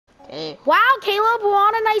Wow, Caleb, we're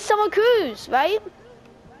on a nice summer cruise, right?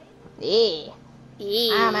 Yeah.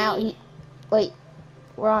 Yeah. I'm out here. Wait,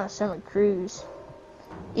 we're on a summer cruise.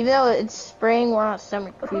 Even though it's spring, we're on a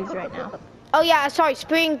summer cruise right now. Oh yeah, sorry,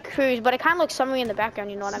 spring cruise, but it kind of looks summery in the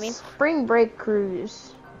background, you know what I mean? Spring break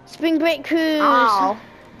cruise. Spring break cruise. Ow.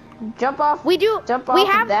 Jump off. We do. Jump we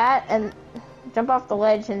off have of that and jump off the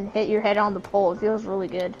ledge and hit your head on the pole. It feels really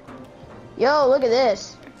good. Yo, look at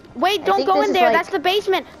this. Wait, don't go in there. Like, that's the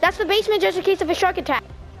basement. That's the basement just in case of a shark attack.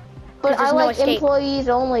 But I like employees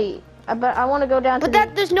only. But I want to go down to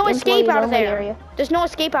there's no escape out of there. Area. There's no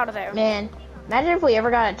escape out of there. Man, imagine if we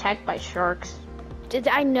ever got attacked by sharks.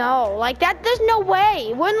 I know, like that. There's no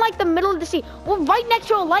way. We're in like the middle of the sea. We're right next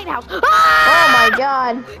to a lighthouse. Ah! Oh my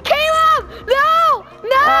God! Caleb, no,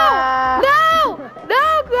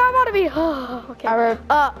 grab out of me. Okay.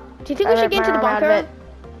 Do you think we should get into the bunker?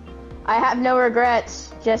 I have no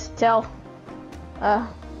regrets. Just tell.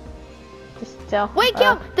 Wait,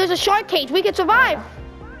 Caleb, there's a shark cage. We could survive.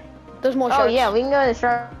 There's more sharks. Oh yeah, we can go to the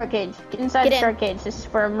shark cage. Get inside the shark cage. This is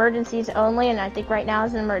for emergencies only, and I think right now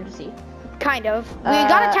is an emergency. Kind of. We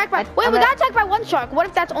got attacked by. We got attacked by one shark. What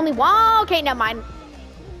if that's only one? Okay, never mind.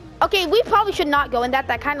 Okay, we probably should not go in that.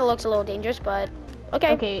 That kind of looks a little dangerous, but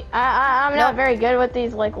okay. Okay, I'm not very good with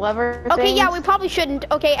these like lever things. Okay, yeah, we probably shouldn't.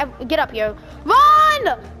 Okay, get up here.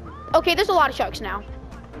 Run! Okay, there's a lot of sharks now.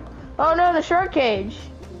 Oh no, the shark cage.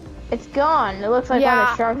 It's gone. It looks like one of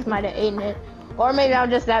the sharks might have eaten it. Or maybe I'm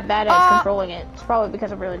just that bad at controlling it. It's probably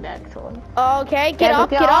because I'm really bad at controlling it. Okay, get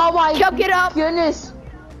up. Oh my goodness.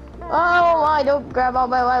 Oh my, don't grab on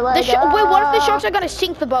my leg. Wait, what if the sharks are gonna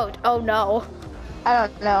sink the boat? Oh no. I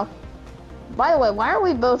don't know. By the way, why are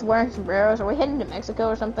we both wearing sombreros? Are we heading to Mexico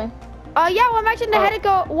or something? Yeah, we're actually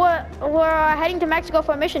we're heading to Mexico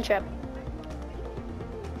for a mission trip.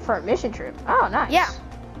 For a mission trip? Oh, nice. Yeah.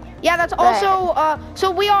 Yeah, that's also,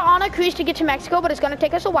 so we are on a cruise to get to Mexico, but it's gonna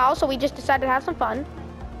take us a while, so we just decided to have some fun.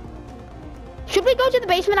 Should we go to the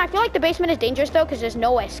basement? I feel like the basement is dangerous though, because there's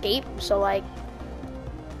no escape, so like.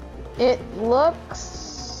 It looks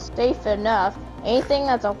safe enough. Anything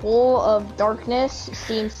that's a hole of darkness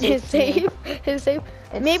seems safe. It's safe.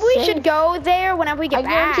 Maybe we should go there whenever we get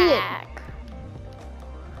back. Guarantee it.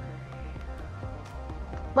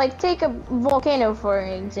 Like, take a volcano for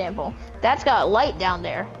an example. That's got light down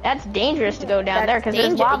there. That's dangerous to go down there because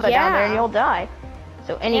there's lava down there and you'll die.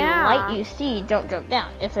 So any light you see, don't jump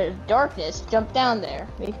down. If there's darkness, jump down there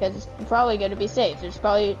because it's probably going to be safe. There's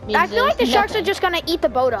probably I feel like the sharks are just going to eat the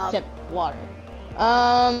boat up. Except water.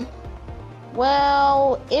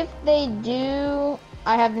 Well, if they do,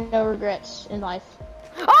 I have no regrets in life.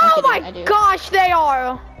 Oh my gosh, they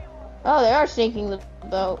are. Oh, they are sinking the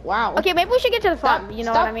boat. Wow. Okay, maybe we should get to the front. You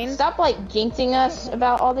know what I mean? Stop like jinxing us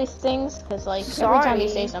about all these things, because like every time you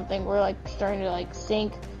say something, we're like starting to like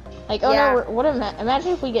sink. Like, oh no,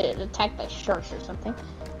 imagine if we get attacked by sharks or something.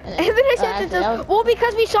 And then, well,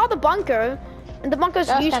 because we saw the bunker, and the bunker's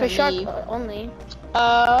used for shark only.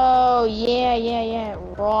 Oh yeah.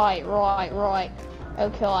 Right.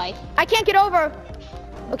 Okay. I can't get over.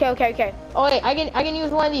 Okay. Oh wait, I can use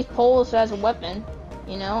one of these poles as a weapon.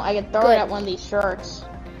 You know, I can throw it at one of these sharks.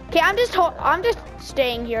 Okay, I'm just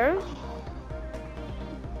staying here.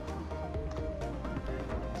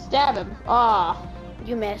 Stab him. Ah.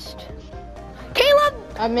 You missed. Caleb!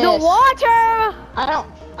 I missed. The water! I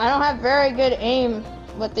don't have very good aim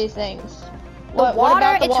with these things. What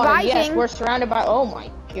about the water? Rising. Yes, we're surrounded by, oh my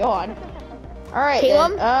god. Alright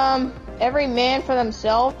then, every man for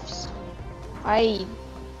themselves.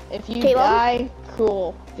 If you die,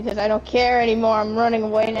 cool. Because I don't care anymore, I'm running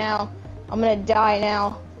away now. I'm gonna die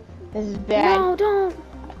now. This is bad. No, don't.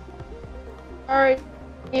 Alright,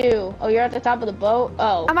 you. Oh, you're at the top of the boat?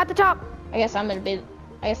 Oh. I'm at the top. I guess I'm gonna be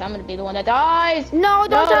the one that dies. No,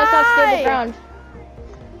 don't die. That's not stable ground.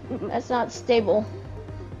 That's not stable.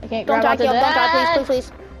 I can't grab onto that. Don't die,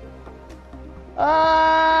 please.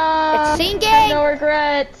 It's sinking. No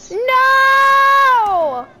regrets.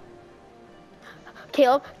 No.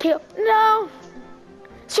 Caleb, no.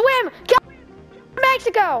 Swim.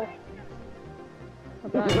 Mexico. We're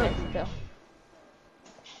going to Mexico.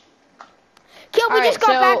 Caleb, we just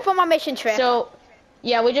got back from our mission trip. So.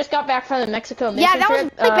 Yeah, we just got back from the Mexico mission trip. Yeah, that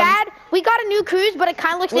was really bad. We got a new cruise, but it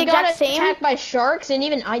kind of looks the exact same. We got attacked by sharks, and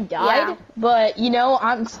even I died. Yeah. But, you know,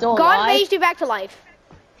 I'm still alive. God raised you back to life.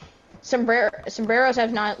 Sombreros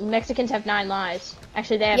have 9, Mexicans have 9 lives.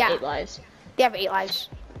 Actually, they have 8 lives. They have 8 lives.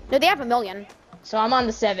 No, they have 1 million. So I'm on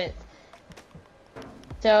the 7th.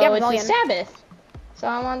 So it's the Sabbath. So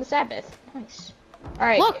I'm on the Sabbath. Nice.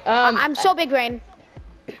 Alright. Look, I'm so big brain.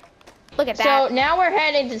 Look at that. So now we're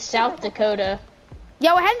heading to South Dakota.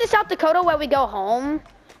 Yeah, we're heading to South Dakota where we go home.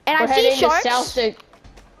 And I see sharks.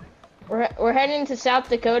 We're heading to South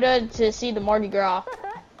Dakota to see the Mardi Gras.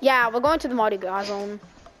 Yeah, we're going to the Mardi Gras zone.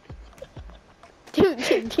 Do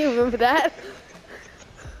you remember that?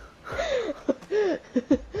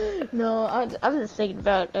 No, I was just thinking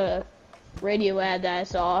about a radio ad that I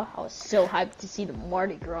saw. I was so hyped to see the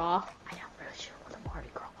Mardi Gras. I don't really sure what the Mardi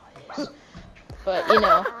Gras is, but you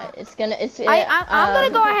know, I'm gonna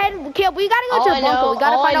go ahead. Caleb, we gotta go to the bunker. We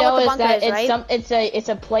gotta find out what the bunker is, right? It's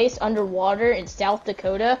a place underwater in South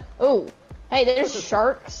Dakota. Oh, hey, there's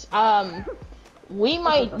sharks. We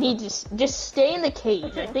might need to just stay in the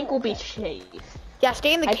cage. I think we'll be safe. Yeah,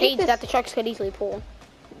 stay in the cage that the sharks could easily pull.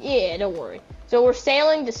 Yeah, don't worry. So we're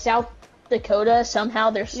sailing to South Dakota. Somehow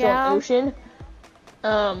there's still an ocean.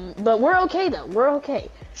 But we're okay though. We're okay.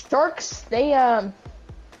 Sharks, they are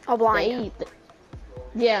blind.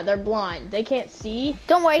 Yeah, they're blind. They can't see.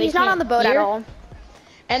 Don't worry, he's not on the boat at all.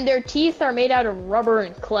 And their teeth are made out of rubber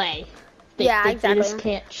and clay. Exactly. They just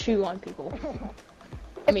can't chew on people.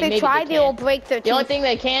 If they try, they will break their teeth. The only thing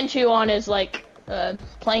they can chew on is like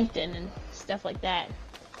plankton and stuff like that.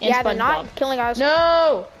 And yeah, they're not killing us.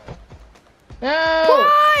 No! No!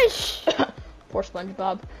 Push! Poor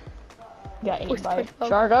SpongeBob. Got eaten by a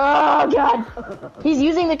shark. Oh god! He's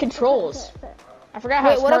using the controls. I forgot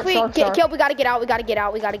how smart sharks are. Caleb, we gotta get out. We gotta get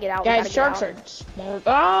out. We gotta get out. Guys, sharks are smart.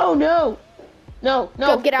 Oh no! No!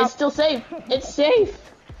 Go, get out. It's still safe. It's safe.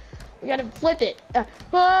 We gotta flip it.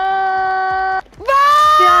 Run!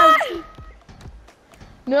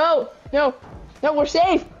 No! No! No! We're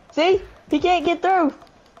safe. See? He can't get through.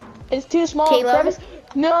 It's too small. Caleb.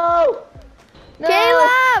 No! No!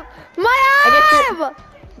 Caleb! My arm!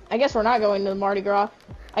 I guess we're not going to the Mardi Gras.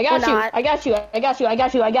 I got you.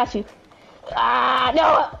 Ah,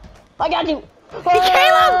 no! I got you.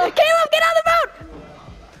 Caleb, get on the boat!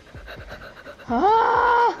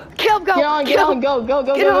 Ah! Caleb, go. Get on,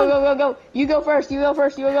 go. You go first. I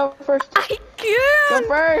can't. Go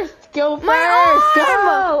first. My arm! Go.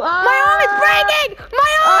 My arm is breaking!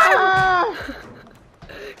 My arm!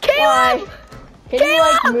 Caleb! Can you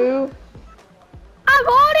like move? I'm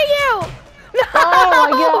holding you! No! Oh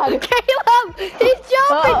my god! Caleb! He's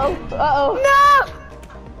jumping! Uh-oh. No!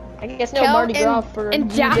 I guess no Mardi Gras for you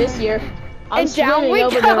this year. I'm down swimming we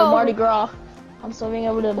over go. to Mardi Gras. I'm swimming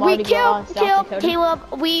over to Mardi Gras in South Dakota. Caleb,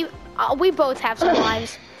 we both have some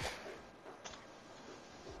lives.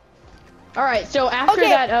 Alright, so after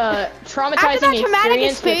that traumatic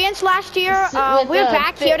experience last year, we're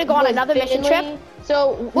back here to go on another mission trip.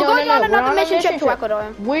 So we're going on another mission trip to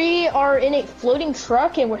Ecuador. We are in a floating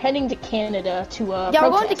truck and we're heading to Canada to protest. We're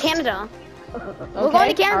going to Canada. We're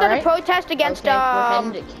going to Canada to protest against we're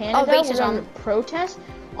heading to Canada. racism. We're going to protest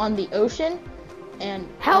on the ocean and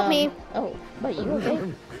help me. Oh, but you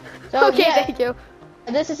okay? So, okay, thank you.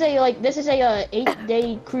 This is a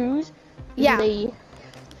 8-day cruise.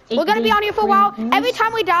 We're gonna be on here for a while. Every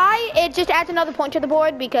time we die, it just adds another point to the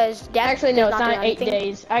board because death. Actually, no, it's not 8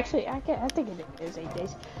 days. Actually, I think it is 8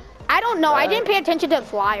 days. I don't know. I didn't pay attention to the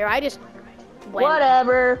flyer. I just went.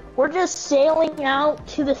 Whatever. We're just sailing out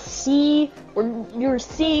to the sea. You're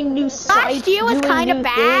seeing new sights. Last year was kind of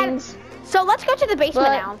bad. Things. So let's go to the basement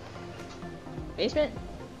now. Basement?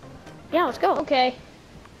 Yeah, let's go. Okay.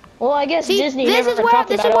 Well, I guess Disney this never is where our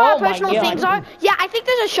oh personal things are. Yeah, I think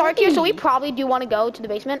there's a shark here, so we probably do want to go to the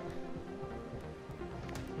basement.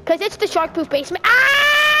 Because it's the shark-proof basement.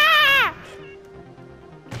 Ah!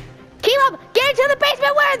 Caleb, get into the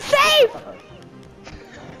basement where it's safe!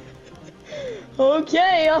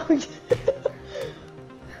 Okay.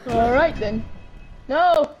 Alright then.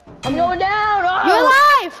 No, I'm going down. Oh. You're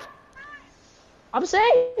alive! I'm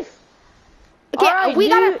safe. Okay,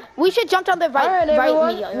 we should jump down the right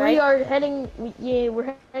immediately, right?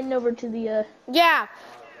 We're heading over to the, Yeah.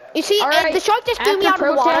 You see, the shark just threw me out of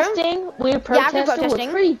the water. We're protesting.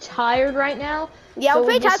 We're pretty tired right now. Yeah, we're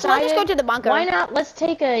pretty tired, so let's just go to the bunker. Why not? Let's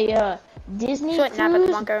take a Disney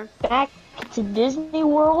cruise back to Disney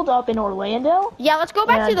World up in Orlando. Yeah, let's go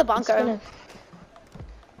back to the bunker.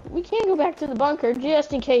 We can't go back to the bunker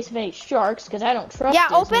just in case of any sharks, because I don't trust Yeah,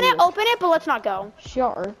 open it, but let's not go.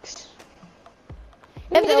 Sharks.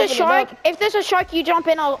 If there's a shark, you jump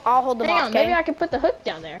in, I'll hold them off, okay? Maybe I can put the hook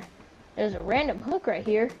down there. There's a random hook right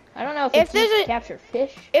here. I don't know if it's to capture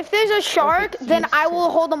fish. If there's a shark, then I will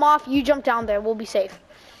hold them off. You jump down there. We'll be safe.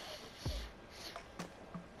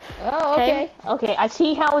 Oh, okay. Okay, I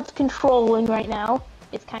see how it's controlling right now.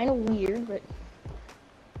 It's kind of weird, but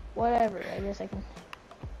whatever. I guess I can.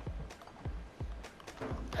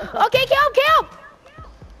 Okay, Caleb!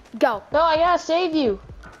 Go. No, I gotta save you.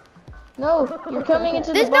 No, you're coming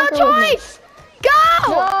into the bunker. There's no choice!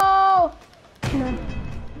 Go! No!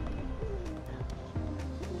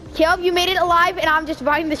 Caleb, you made it alive, and I'm just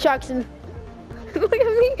riding the sharks. And look at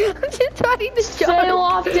me, I'm just riding the sharks. Sail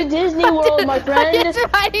off to Disney World, my friend. I'm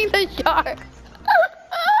just riding the sharks.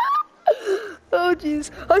 Oh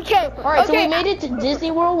jeez. Okay. Alright, so we made it to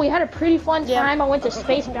Disney World. We had a pretty fun time. I went to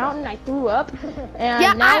Space Mountain. I threw up.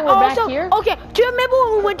 And now we're back here. Okay, do you remember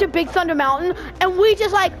when we went to Big Thunder Mountain and we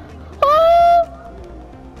just like, oh!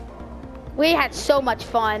 We had so much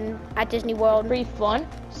fun at Disney World. Pretty fun.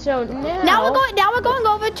 So now we're going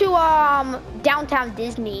over to downtown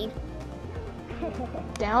Disney.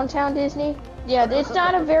 Downtown Disney? Yeah, it's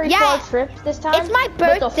not a very far trip this time. It's my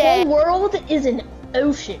birthday. But the whole world is an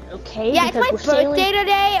ocean, okay? Yeah, because it's my birthday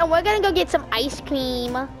today, and we're gonna go get some ice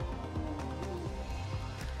cream.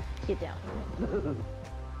 Get down.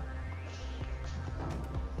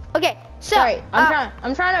 Okay, so sorry,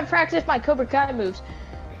 I'm trying to practice my Cobra Kai moves.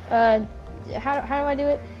 How do I do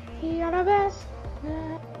it? You're the best.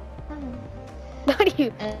 What do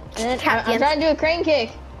you? I'm trying to do a crane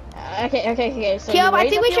kick. Okay. So Caleb, I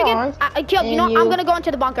think we should get. Caleb, you know, I'm gonna go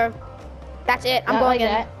into the bunker. That's it. I'm going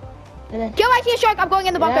in. Caleb, I see a shark. I'm going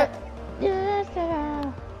in the bunker.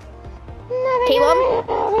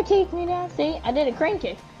 Caleb? Take me down. See, I did a crane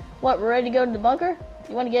kick. What, we're ready to go to the bunker?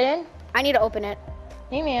 You want to get in? I need to open it.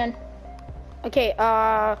 Hey, man. Okay,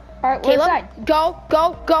 Alright, Caleb, inside. Go.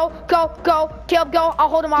 Caleb, go. I'll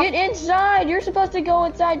hold him off. Get inside. You're supposed to go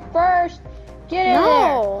inside first. Get in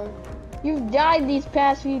there. You've died these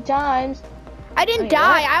past few times. I didn't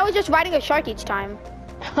die. I was just riding a shark each time.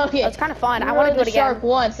 Okay. It's kind of fun. I want to do it again. Shark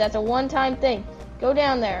once. That's a one-time thing. Go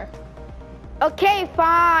down there. Okay,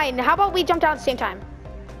 fine. How about we jump down at the same time?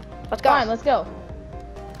 Let's go. Fine, let's go.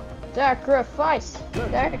 Sacrifice.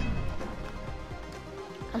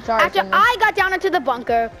 I'm sorry. After I got down into the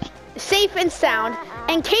bunker, safe and sound,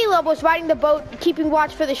 and Caleb was riding the boat, keeping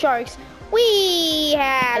watch for the sharks, we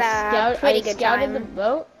had a pretty good time.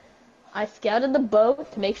 I scouted the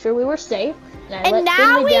boat to make sure we were safe. And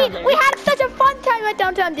now we had such a fun time at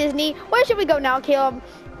Downtown Disney. Where should we go now, Caleb?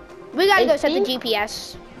 We gotta go set the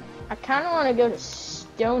GPS. I kind of want to go to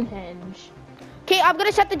Stonehenge. Okay, I'm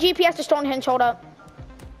gonna set the GPS to Stonehenge. Hold up.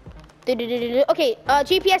 Okay,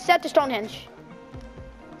 GPS set to Stonehenge.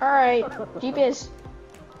 All right, GPS.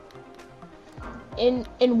 In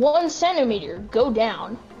 1 centimeter, go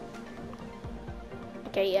down.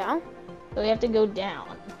 Okay, yeah. So we have to go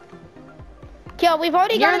down. Caleb, we've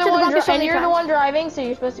already gone into the bunker so many times. And you're the one driving, so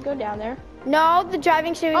you're supposed to go down there. No, the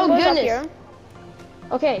driving steering goes up here.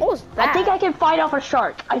 Okay, what was that? I think I can fight off a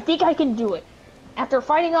shark. I think I can do it. After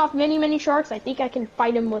fighting off many sharks, I think I can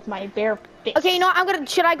fight him with my bare fist. Okay, you know what?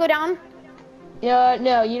 should I go down?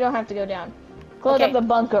 No, you don't have to go down. Close up the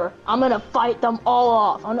bunker. I'm gonna fight them all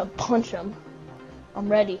off. I'm gonna punch them. I'm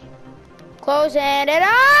ready. Closing it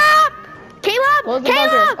up! Caleb! Close the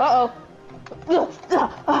bunker. Uh-oh.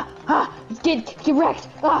 Get wrecked.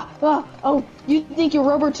 Oh, you think your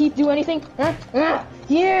rubber teeth do anything?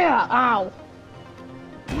 Yeah, ow.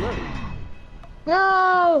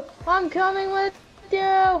 No, I'm coming with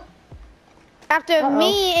you. After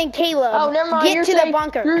me and Caleb get to the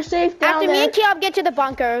bunker. You're safe down there. After me and Caleb get to the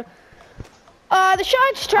bunker, the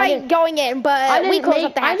sharks tried going in, but we closed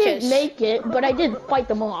up the hatches. I didn't make it, but I did fight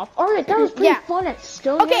them off. All right, that was pretty fun at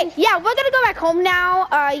Stonehenge. Okay, yeah, we're gonna go back home now.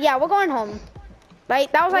 Yeah, we're going home. Right?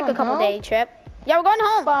 That was like a couple-day trip. Yeah, we're going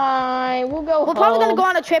home. Fine, we'll go home. We're probably gonna go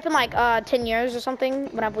on a trip in like 10 years or something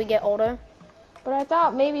whenever we get older. But I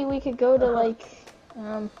thought maybe we could go to like,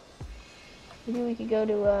 maybe we could go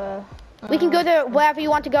to we can go to wherever you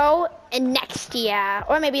want to go in next year,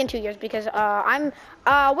 or maybe in 2 years, because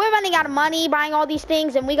we're running out of money buying all these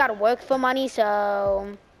things, and we gotta work for money, so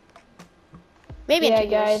maybe in 2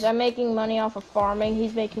 years. Yeah, guys, I'm making money off of farming.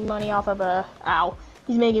 He's making money off of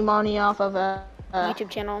he's making money off of YouTube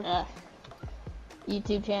channel.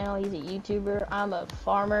 YouTube channel. He's a YouTuber. I'm a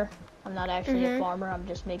farmer. I'm not actually a farmer. I'm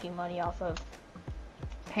just making money off of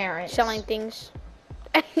parents. Selling things.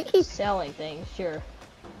 Selling things, sure.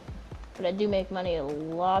 But I do make money,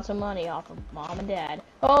 lots of money off of mom and dad.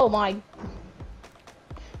 Oh my!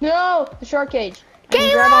 No, the shark cage.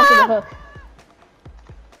 Grab onto the hook.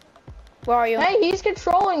 Where are you? Hey, he's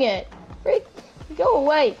controlling it. Go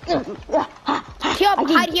away. Caleb,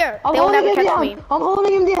 hide here. They will never catch me. I'm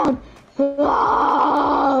holding him down.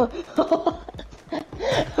 No!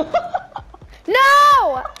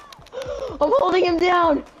 I'm holding him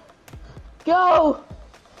down. Go.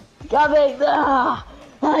 Got it.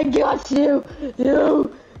 I got you.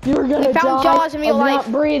 You're gonna die Jaws in real life.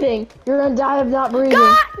 Not breathing. You're gonna die of not breathing.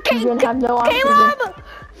 You're gonna have no oxygen.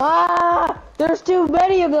 Caleb! There's too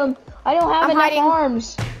many of them. I don't have enough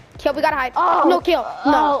arms. Caleb, we gotta hide. No, Caleb.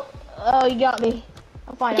 No. Oh, you got me.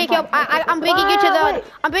 I'm fine. Okay, Caleb, I'm bringing you to the.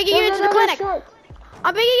 I'm bringing you to the clinic.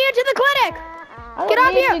 I'm bringing you to the clinic. Get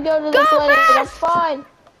up here. Go fast. I'm fine.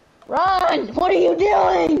 Run! What are you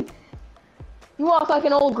doing? You walk like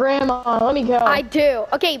an old grandma. Let me go. I do.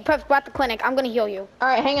 Okay, Preps, we're at the clinic. I'm gonna heal you. All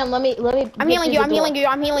right, hang on. Let me. I'm healing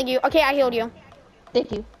you. Okay, I healed you.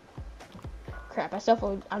 Thank you. Crap!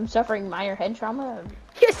 I'm suffering minor head trauma.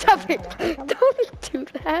 You're suffering. Don't do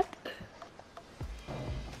that.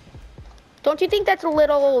 Don't you think that's a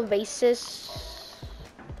little racist?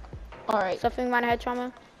 All right. Suffering minor head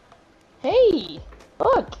trauma. Hey,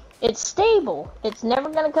 look. It's stable. It's never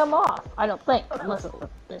gonna come off. I don't think, unless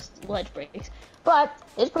this ledge breaks. But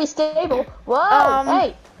it's pretty stable. Whoa!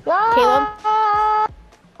 Hey, Caleb.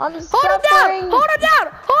 I'm suffering. Hold him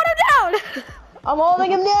down! Hold him down! I'm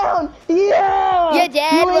holding him down. Yeah. You're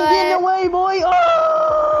dead. You ain't getting away, boy.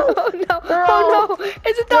 Oh! Oh no! Oh no!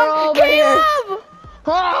 It's a dog, Caleb!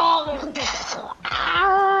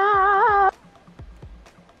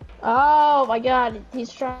 Oh my God!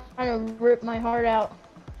 He's trying to rip my heart out.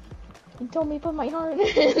 He told me to put my heart in.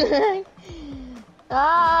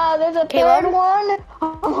 There's a third one.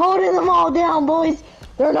 I'm holding them all down, boys.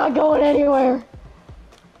 They're not going anywhere.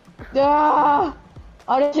 I'm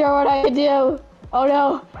not sure what I can do. Oh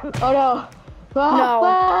no. Oh no. No.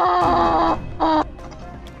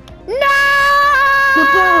 No!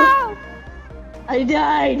 I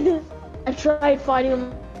died. I tried fighting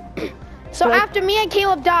him. So after me and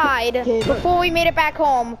Caleb died, before we made it back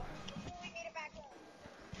home,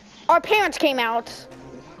 our parents came out.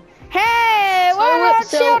 Hey, where did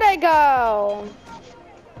Shieldy go?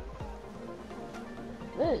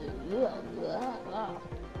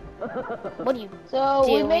 What are you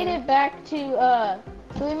doing? We made it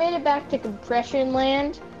back to Compression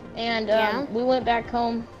Land, and we went back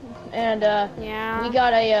home, and we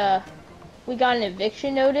got an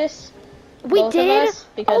eviction notice. We did? Of us,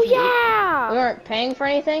 because we weren't paying for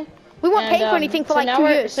anything. We weren't paying for anything for like 2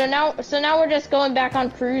 years. So now we're just going back on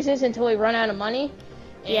cruises until we run out of money.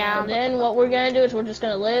 And then what we're gonna do is we're just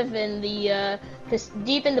gonna live in the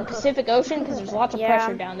deep in the Pacific Ocean because there's lots of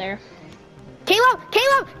pressure down there. Caleb!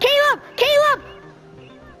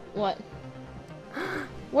 What?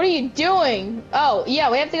 What are you doing? Oh yeah,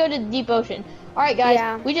 we have to go to the deep ocean. All right,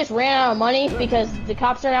 guys, we just ran out of money because the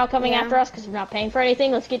cops are now coming after us because we're not paying for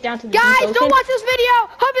anything. Let's get down to the deep ocean. Guys, don't watch this video.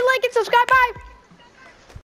 Hope you like it. Subscribe. Bye.